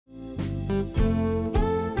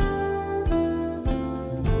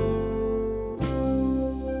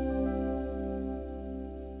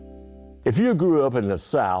If you grew up in the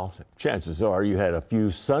South, chances are you had a few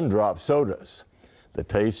Sundrop sodas. The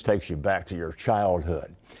taste takes you back to your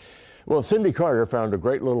childhood. Well, Cindy Carter found a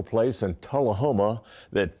great little place in Tullahoma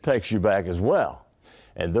that takes you back as well.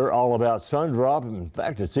 And they're all about Sundrop. In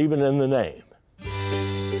fact, it's even in the name.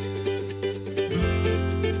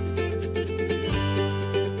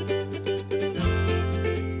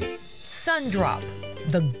 Sundrop,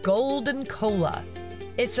 the Golden Cola.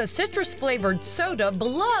 It's a citrus-flavored soda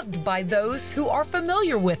beloved by those who are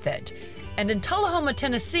familiar with it. And in Tullahoma,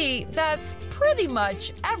 Tennessee, that's pretty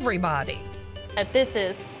much everybody. This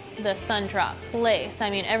is the Sundrop place. I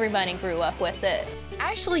mean, everybody grew up with it.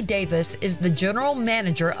 Ashley Davis is the general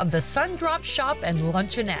manager of the Sundrop Shoppe and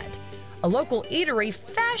Luncheonette, a local eatery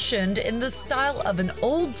fashioned in the style of an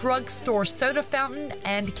old drugstore soda fountain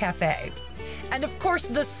and cafe. And of course,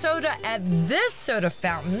 the soda at this soda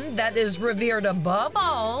fountain that is revered above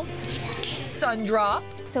all, Sundrop.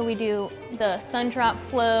 So we do the Sundrop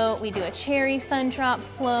float, we do a cherry Sundrop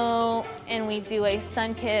float, and we do a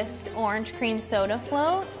sun-kissed orange cream soda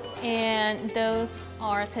float, and those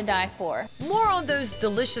are to die for. More on those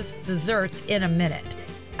delicious desserts in a minute.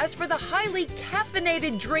 As for the highly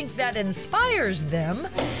caffeinated drink that inspires them,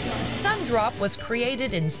 Sundrop was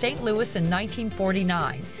created in St. Louis in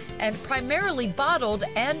 1949 and primarily bottled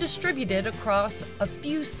and distributed across a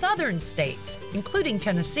few southern states, including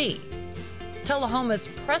Tennessee. Tullahoma's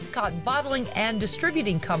Prescott Bottling and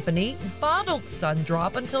Distributing Company bottled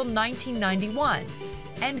Sundrop until 1991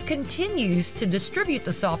 and continues to distribute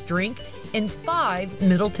the soft drink in 5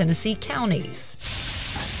 Middle Tennessee counties.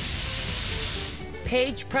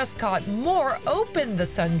 Paige Prescott Moore opened the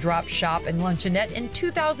Sundrop Shoppe and Luncheonette in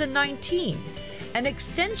 2019, an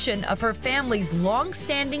extension of her family's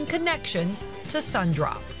long-standing connection to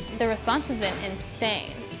Sundrop. The response has been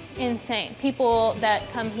insane. Insane. People that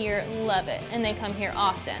come here love it, and they come here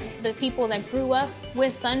often. The people that grew up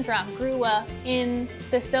with Sundrop grew up in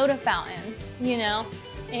the soda fountains, you know,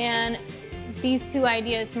 and these two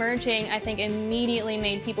ideas merging, I think, immediately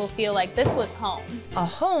made people feel like this was home. A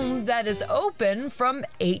home that is open from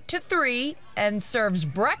 8 to 3 and serves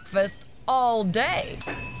breakfast all day.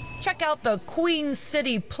 Check out the Queen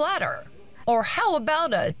City platter. Or how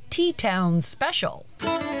about a T-Town special?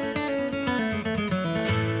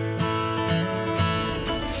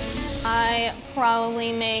 I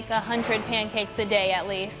probably make 100 pancakes a day at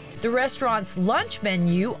least. The restaurant's lunch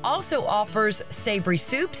menu also offers savory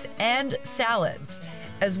soups and salads,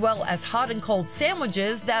 as well as hot and cold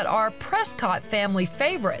sandwiches that are Prescott family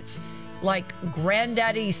favorites, like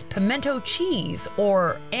Granddaddy's pimento cheese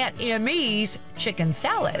or Aunt Emmy's chicken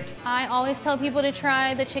salad. I always tell people to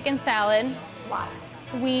try the chicken salad. Why?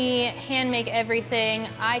 We hand make everything.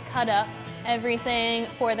 I cut up everything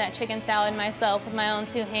for that chicken salad myself with my own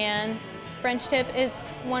 2 hands. French tip is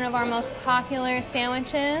one of our most popular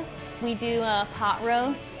sandwiches. We do a pot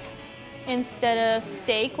roast instead of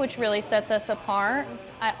steak, which really sets us apart.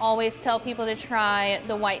 I always tell people to try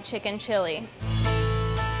the white chicken chili.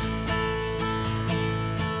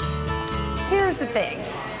 Here's the thing,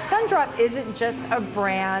 Sundrop isn't just a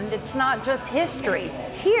brand, it's not just history.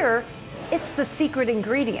 Here, it's the secret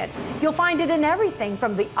ingredient. You'll find it in everything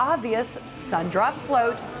from the obvious Sundrop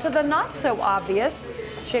float to the not so obvious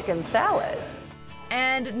chicken salad.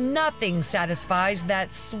 And nothing satisfies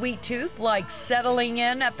that sweet tooth like settling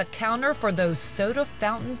in at the counter for those soda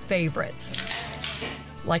fountain favorites.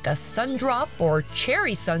 Like a Sundrop or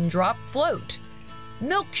cherry Sundrop float,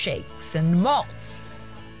 milkshakes and malts,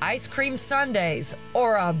 ice cream sundaes,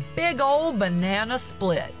 or a big old banana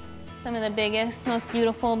split. Some of the biggest, most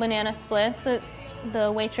beautiful banana splits.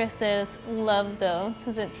 The waitresses love those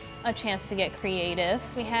because it's a chance to get creative.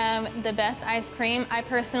 We have the best ice cream. I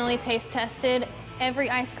personally taste tested every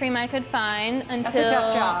ice cream I could find until— That's a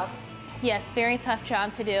tough job. Yes, very tough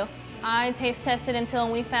job to do. I taste tested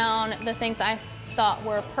until we found the things I thought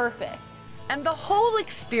were perfect. And the whole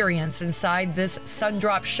experience inside this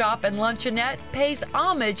Sundrop Shoppe and Luncheonette pays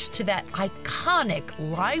homage to that iconic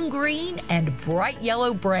lime green and bright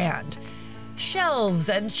yellow brand. Shelves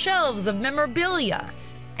and shelves of memorabilia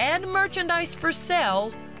and merchandise for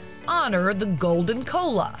sale honor the Golden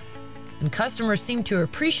Cola. And customers seem to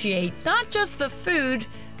appreciate not just the food,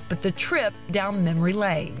 but the trip down memory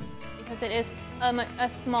lane. Because it is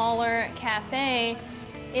a smaller cafe,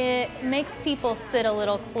 it makes people sit a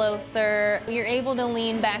little closer. You're able to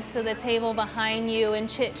lean back to the table behind you and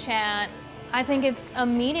chit chat. I think it's a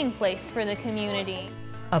meeting place for the community.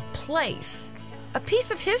 A place, a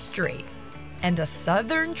piece of history, and a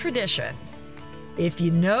Southern tradition. If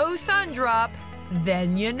you know Sundrop,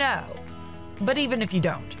 then you know. But even if you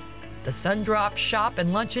don't, the Sundrop Shoppe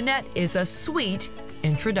and Luncheonette is a sweet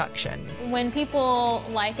introduction. When people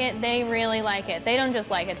like it, they really like it. They don't just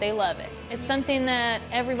like it, they love it. It's something that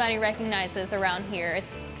everybody recognizes around here.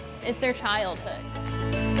 It's their childhood.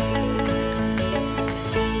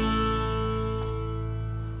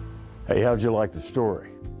 Hey, how'd you like the story?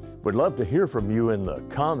 We'd love to hear from you in the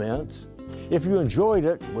comments. If you enjoyed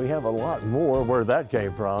it, we have a lot more where that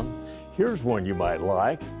came from. Here's one you might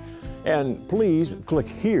like. And please click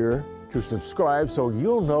here to subscribe so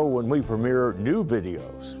you'll know when we premiere new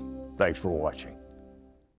videos. Thanks for watching.